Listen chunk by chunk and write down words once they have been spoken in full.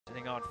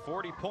Sitting on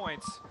 40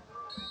 points.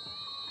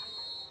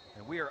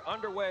 And we are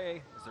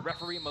underway as the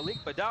referee Malik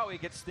Badawi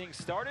gets things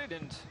started,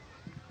 and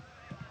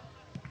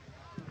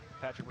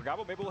Patrick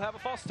Regabo, maybe we'll have a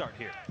false start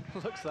here.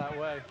 Looks that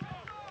way.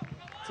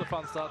 It's a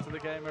fun start to the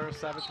game. Mira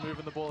Savage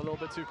moving the ball a little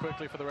bit too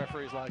quickly for the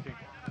referee's liking.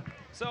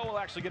 So we'll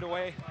actually get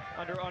underway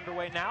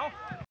now.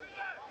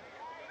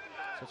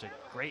 Such a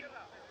great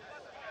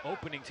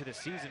opening to the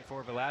season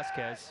for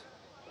Velasquez.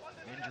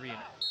 Injury in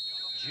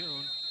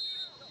June.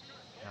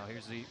 Now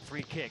here's the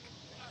free kick.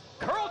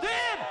 Curled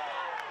in!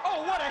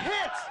 Oh, what a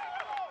hit!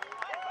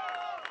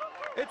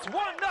 It's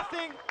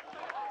 1-0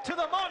 to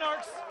the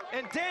Monarchs,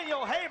 and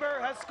Daniel Haber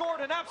has scored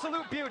an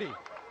absolute beauty.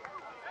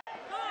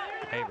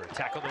 Haber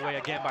tackled away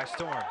again by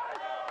Storm.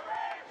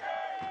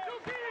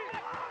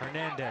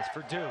 Hernandez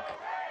for Duke.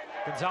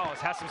 Gonzalez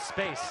has some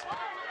space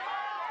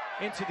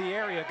into the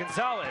area.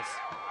 Gonzalez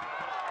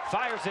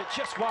fires it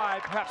just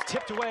wide, perhaps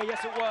tipped away.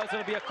 Yes, it was.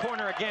 It'll be a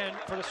corner again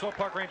for the Swope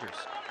Park Rangers.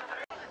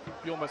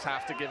 You almost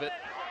have to give it.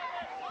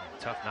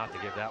 Tough not to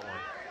give that one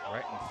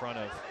right in front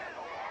of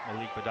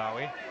Malik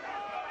Badawi.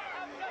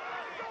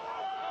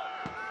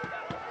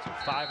 So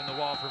 5 in the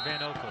wall for Van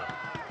Oekel.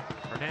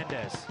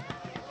 Hernandez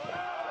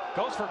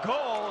goes for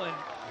goal, and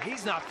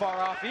he's not far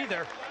off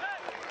either.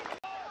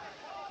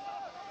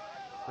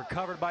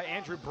 Recovered by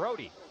Andrew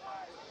Brody.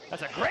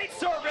 That's a great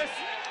service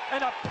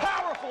and a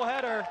powerful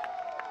header.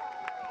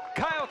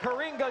 Kyle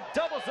Karinga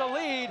doubles the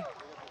lead,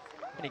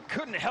 and he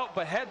couldn't help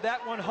but head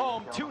that one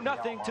home.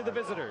 2-0 to the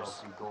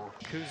visitors.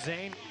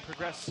 Kuzain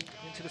progressed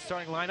into the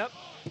starting lineup.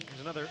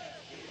 There's another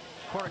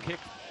corner kick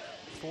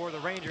for the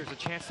Rangers, a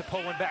chance to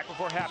pull one back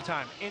before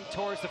halftime. In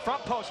towards the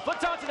front post,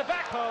 flipped onto the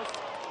back post.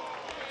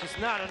 Just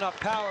not enough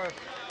power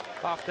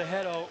off the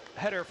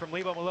header from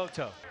Lebo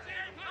Moloto.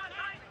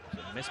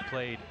 A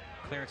misplayed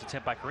clearance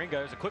attempt by Karinga.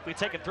 There's a quickly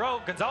taken throw.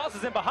 Gonzalez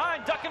is in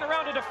behind, ducking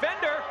around a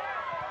defender.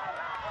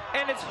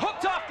 And it's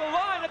hooked off the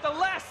line at the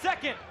last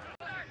second.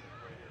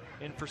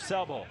 In for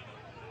Selbel.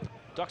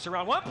 Ducks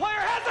around. One player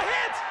has a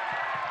hit!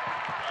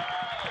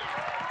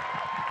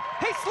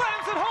 He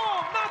slams it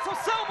home. Not so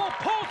Selbel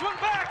pulls one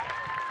back.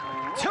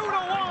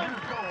 2-1.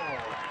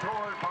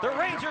 The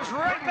Rangers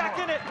right back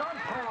in it.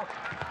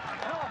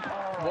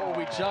 What were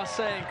we just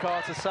saying,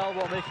 Carter?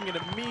 Selbel making an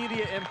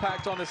immediate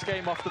impact on this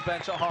game off the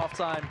bench at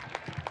halftime.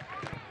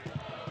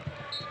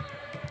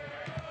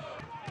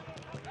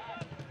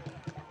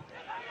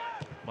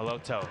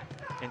 Moloto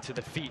into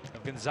the feet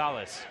of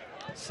Gonzalez.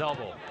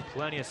 Selbel,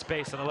 plenty of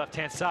space on the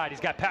left-hand side. He's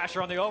got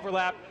Pasher on the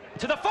overlap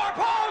to the far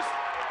post.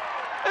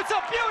 It's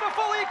a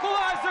beautiful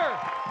equalizer.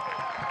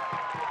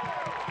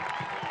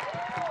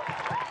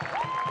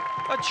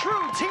 A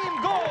true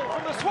team goal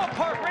from the Swope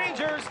Park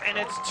Rangers, and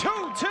it's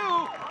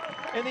 2-2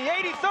 in the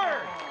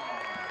 83rd.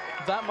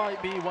 That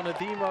might be one of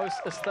the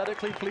most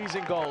aesthetically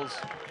pleasing goals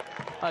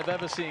I've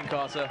ever seen,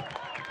 Carter.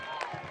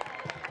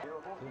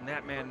 And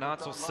that man,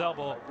 Nansel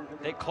Selbel,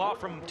 they claw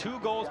from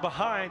 2 goals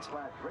behind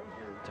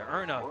to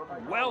earn a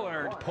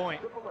well-earned point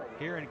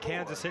here in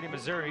Kansas City,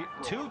 Missouri.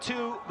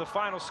 2-2, the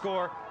final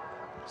score.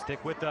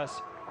 Stick with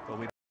us. We'll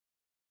be back.